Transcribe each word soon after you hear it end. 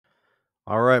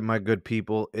All right, my good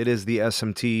people, it is the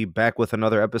SMT back with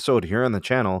another episode here on the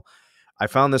channel. I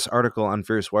found this article on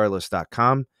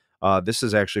fiercewireless.com. This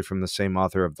is actually from the same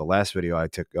author of the last video I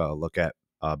took a look at,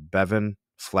 Bevan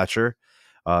Fletcher.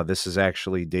 This is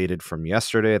actually dated from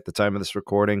yesterday at the time of this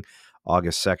recording,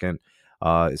 August 2nd.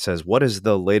 It says, what does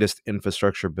the latest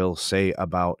infrastructure bill say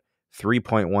about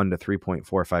 3.1 to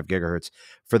 3.45 gigahertz?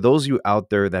 For those of you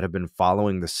out there that have been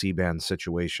following the C-band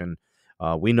situation,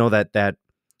 we know that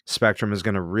spectrum is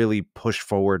going to really push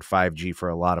forward 5G for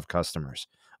a lot of customers.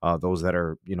 Those that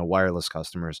are, wireless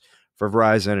customers for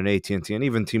Verizon and AT&T and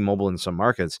even T-Mobile in some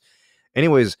markets.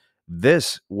 Anyways,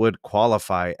 this would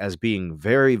qualify as being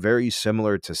very, very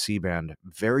similar to C-band,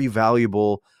 very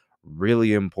valuable,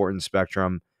 really important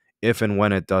spectrum if and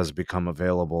when it does become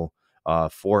available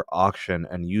for auction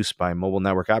and use by mobile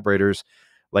network operators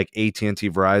like AT&T,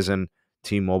 Verizon,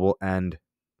 T-Mobile, and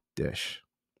Dish.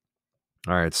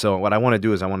 All right, so what I want to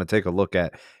do is I want to take a look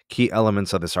at key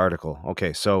elements of this article.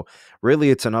 Okay, so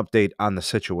really it's an update on the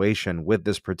situation with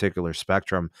this particular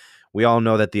spectrum. We all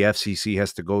know that the FCC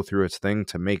has to go through its thing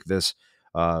to make this,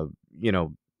 uh, you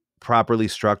know, properly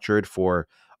structured for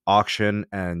auction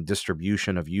and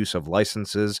distribution of use of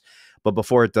licenses. But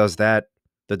before it does that,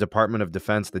 the Department of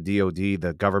Defense, the DoD,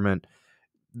 the government,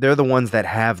 they're the ones that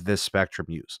have this spectrum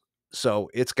used. So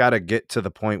it's got to get to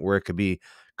the point where it could be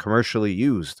commercially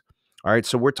used. All right.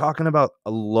 So we're talking about a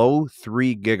low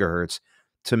 3 gigahertz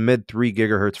to mid 3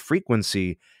 gigahertz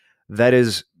frequency that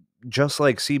is just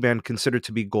like C band considered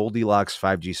to be Goldilocks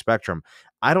 5G spectrum.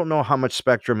 I don't know how much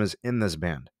spectrum is in this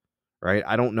band, right?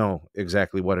 I don't know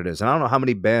exactly what it is. And I don't know how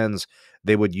many bands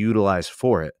they would utilize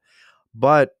for it.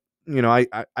 But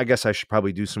I guess I should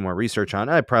probably do some more research on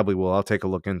it. I probably will. I'll take a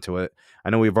look into it. I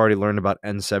know we've already learned about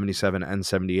N77,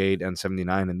 N78,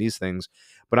 N79, and these things,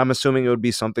 but I'm assuming it would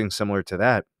be something similar to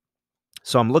that.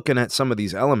 So I'm looking at some of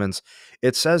these elements.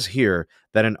 It says here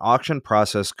that an auction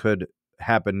process could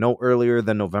happen no earlier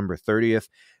than November 30th,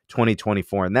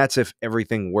 2024. And that's if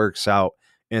everything works out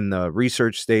in the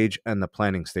research stage and the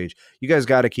planning stage. You guys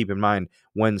got to keep in mind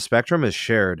when spectrum is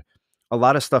shared, a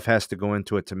lot of stuff has to go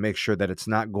into it to make sure that it's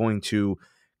not going to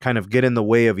kind of get in the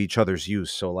way of each other's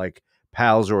use. So, like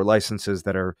PALs or licenses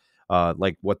that are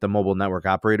like what the mobile network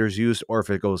operators use, or if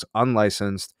it goes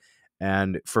unlicensed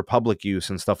and for public use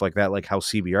and stuff like that, like how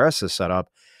CBRS is set up,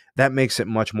 that makes it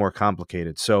much more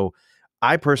complicated. So,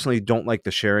 I personally don't like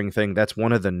the sharing thing. That's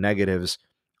one of the negatives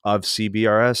of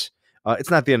CBRS.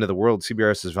 It's not the end of the world.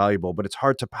 CBRS is valuable, but it's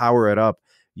hard to power it up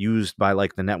used by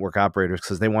like the network operators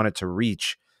because they want it to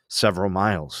reach several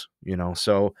miles.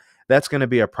 So that's going to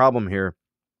be a problem here,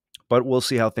 but we'll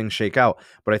see how things shake out.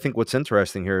 But I think what's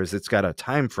interesting here is it's got a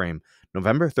time frame,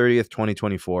 November 30th,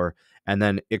 2024, and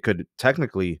then it could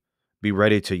technically be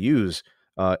ready to use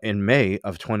in May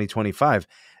of 2025.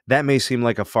 That may seem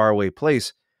like a faraway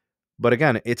place, but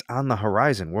again, it's on the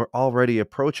horizon. We're already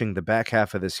approaching the back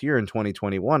half of this year in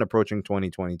 2021, approaching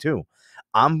 2022.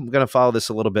 I'm going to follow this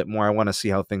a little bit more. I want to see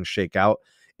how things shake out.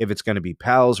 If it's going to be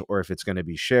pals or if it's going to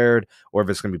be shared or if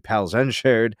it's going to be pals and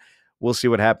shared, we'll see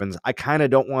what happens. I kind of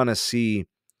don't want to see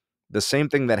the same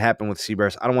thing that happened with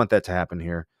Seabass. I don't want that to happen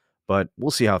here, but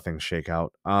we'll see how things shake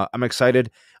out. I'm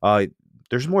excited.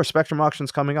 There's more spectrum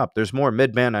auctions coming up. There's more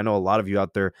midband. I know a lot of you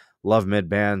out there love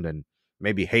midband and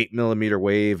maybe hate millimeter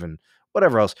wave and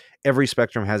whatever else. Every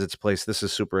spectrum has its place. This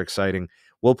is super exciting.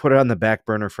 We'll put it on the back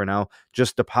burner for now.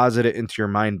 Just deposit it into your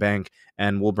mind bank,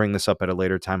 and we'll bring this up at a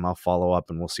later time. I'll follow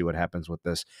up, and we'll see what happens with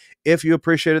this. If you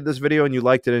appreciated this video and you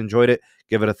liked it, enjoyed it,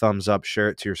 give it a thumbs up, share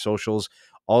it to your socials.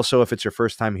 Also, if it's your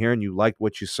first time here and you liked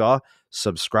what you saw,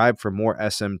 subscribe for more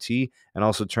SMT and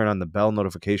also turn on the bell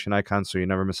notification icon so you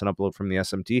never miss an upload from the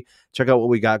SMT. Check out what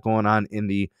we got going on in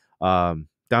the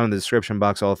down in the description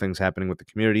box, all things happening with the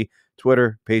community,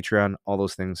 Twitter, Patreon, all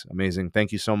those things. Amazing.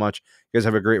 Thank you so much. You guys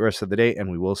have a great rest of the day,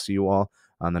 and we will see you all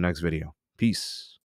on the next video. Peace.